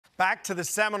Back to the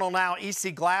Seminole now.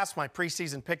 EC Glass, my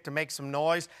preseason pick to make some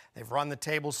noise. They've run the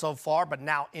table so far, but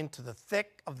now into the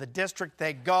thick of the district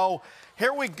they go.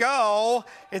 Here we go.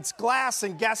 It's Glass,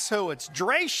 and guess who? It's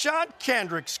Drayshawn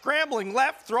Kendrick scrambling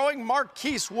left, throwing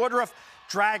Marquise Woodruff.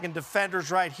 Dragon defenders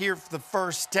right here for the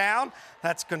first down.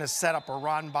 That's going to set up a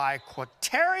run by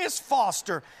Quatarius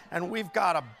Foster, and we've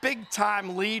got a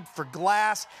big-time lead for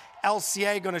Glass.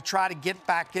 LCA going to try to get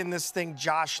back in this thing.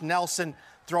 Josh Nelson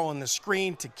throwing the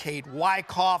screen to Cade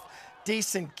Wyckoff.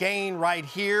 Decent gain right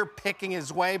here, picking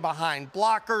his way behind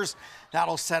blockers.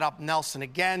 That'll set up Nelson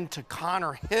again to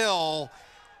Connor Hill.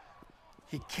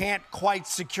 He can't quite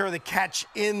secure the catch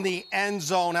in the end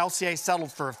zone. LCA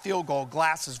settled for a field goal.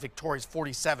 Glass is victorious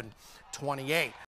 47-28.